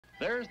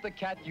There's the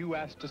cat you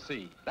asked to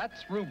see.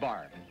 That's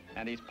Rhubarb,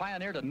 and he's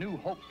pioneered a new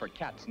hope for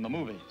cats in the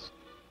movies.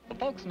 The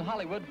folks in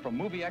Hollywood, from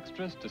movie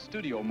extras to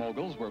studio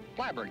moguls, were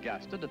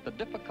flabbergasted at the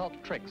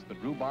difficult tricks that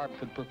Rhubarb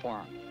could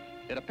perform.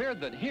 It appeared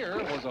that here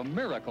was a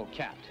miracle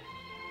cat.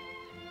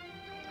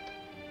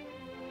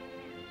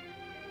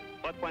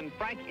 But when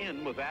Frank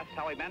Inn was asked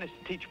how he managed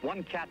to teach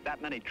one cat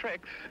that many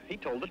tricks, he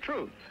told the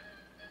truth.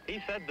 He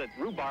said that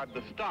Rhubarb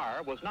the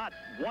star was not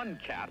one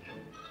cat,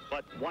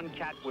 but one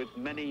cat with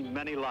many,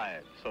 many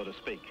lives, so to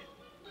speak.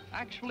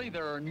 Actually,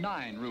 there are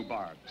 9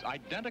 Rhubarbs,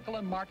 identical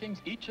in markings,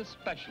 each a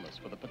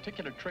specialist with a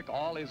particular trick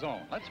all his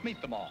own. Let's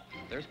meet them all.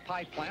 There's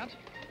Pie Plant,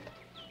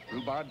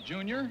 Rhubarb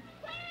Jr,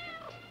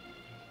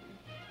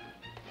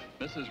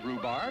 Mrs.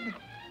 Rhubarb,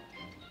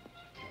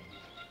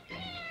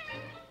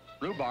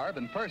 Rhubarb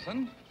in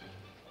person,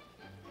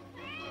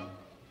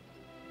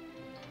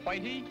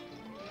 Whitey,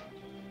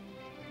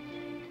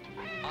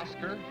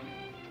 Oscar,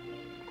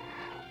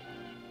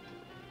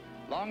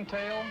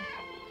 Longtail,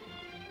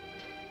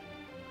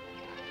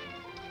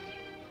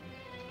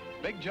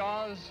 Big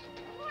Jaws,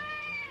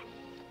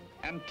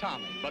 and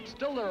Tommy. But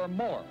still there are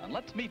more, and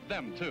let's meet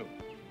them too.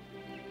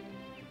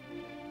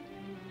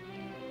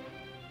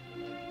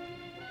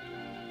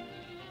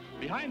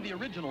 Behind the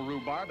original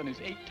Rhubarb and his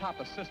 8 top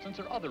assistants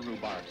are other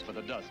Rhubarbs for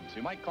the dozens.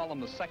 You might call them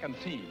the second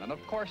team. And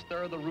of course,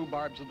 there are the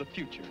Rhubarbs of the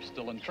future,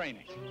 still in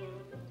training.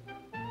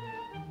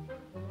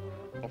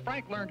 Well,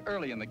 Frank learned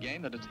early in the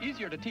game that it's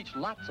easier to teach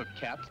lots of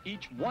cats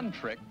each one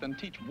trick than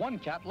teach one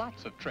cat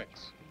lots of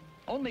tricks.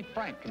 Only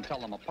Frank can tell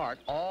them apart,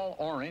 all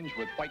orange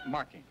with white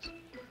markings.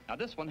 Now,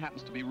 this one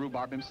happens to be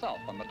Rhubarb himself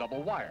on the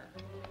double wire.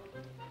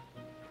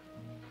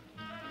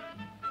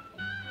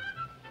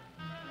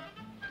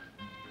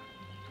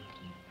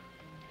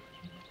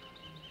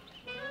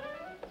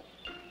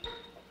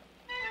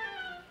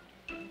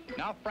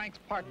 Now Frank's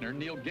partner,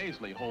 Neil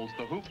Gaisley, holds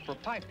the hoop for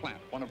Pie Plant,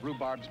 one of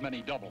Rhubarb's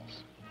many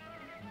doubles.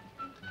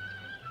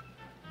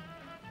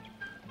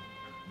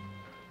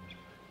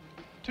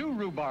 Two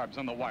Rhubarbs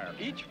on the wire,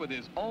 each with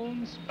his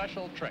own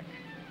special trick.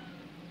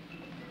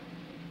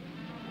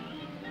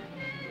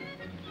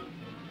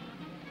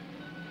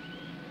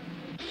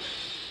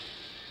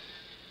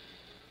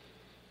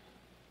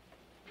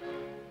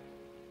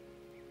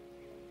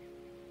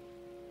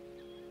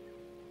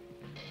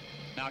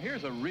 Now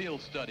here's a real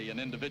study in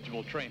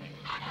individual training.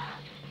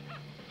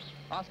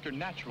 Oscar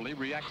naturally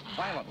reacts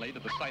violently to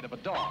the sight of a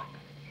dog.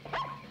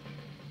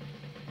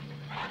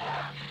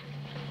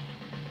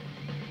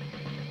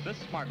 This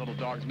smart little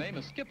dog's name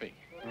is Skippy.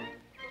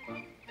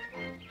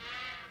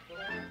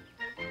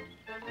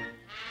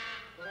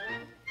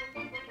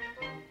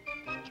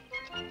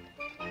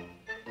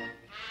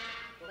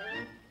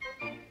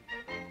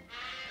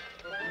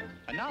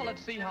 And now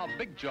let's see how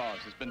Big Jaws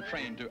has been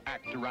trained to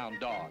act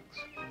around dogs.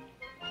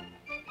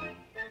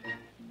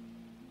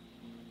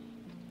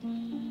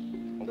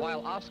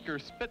 While Oscar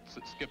spits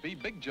at Skippy,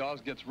 Big Jaws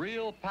gets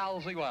real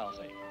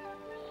palsy-walsy.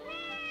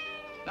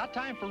 Now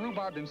time for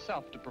Rhubarb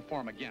himself to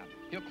perform again.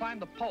 He'll climb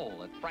the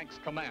pole at Frank's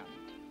command.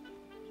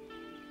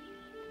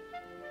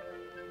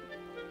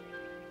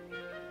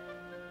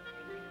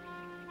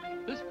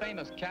 This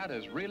famous cat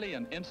is really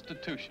an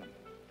institution.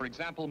 For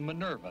example,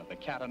 Minerva, the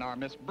cat in our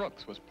Miss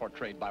Brooks, was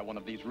portrayed by one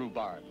of these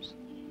Rhubarbs.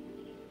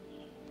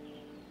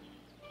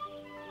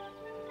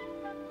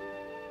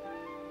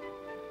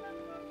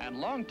 And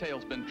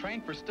Longtail's been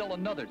trained for still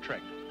another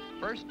trick.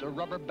 First, a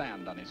rubber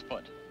band on his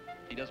foot.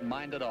 He doesn't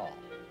mind at all.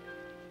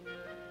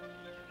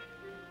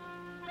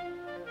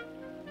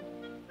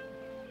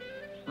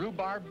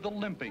 Rhubarb the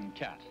limping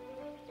cat.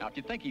 Now, if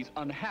you think he's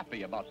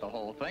unhappy about the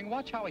whole thing,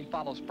 watch how he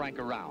follows Frank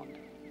around.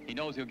 He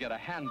knows he'll get a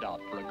handout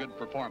for a good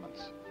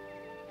performance.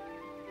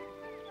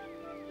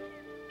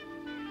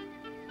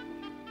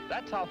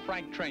 That's how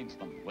Frank trains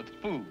them, with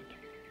food.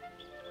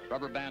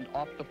 Rubber band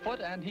off the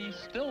foot, and he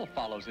still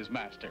follows his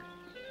master.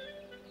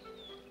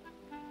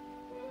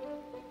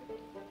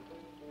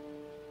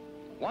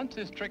 Once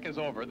his trick is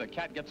over, the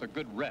cat gets a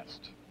good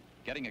rest.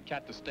 Getting a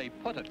cat to stay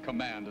put at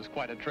command is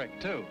quite a trick,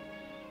 too.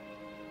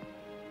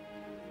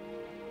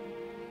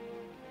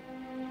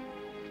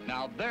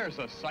 Now there's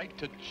a sight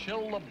to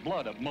chill the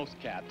blood of most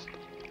cats.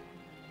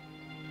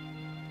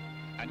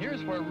 And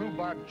here's where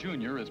Rhubarb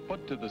Jr. is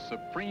put to the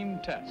supreme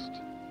test.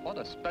 What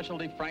a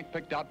specialty Frank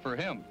picked out for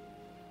him.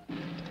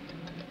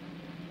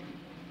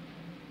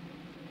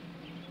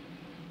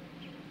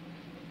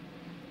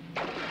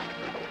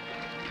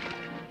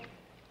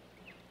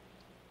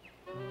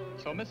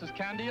 So, Mrs.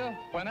 Candia,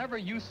 whenever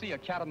you see a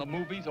cat on the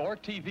movies or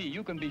TV,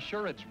 you can be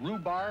sure it's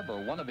Rhubarb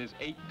or one of his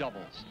 8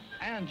 doubles.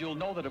 And you'll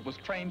know that it was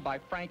trained by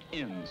Frank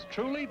Inns,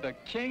 truly the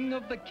king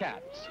of the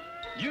cats.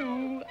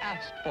 You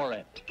asked for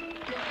it.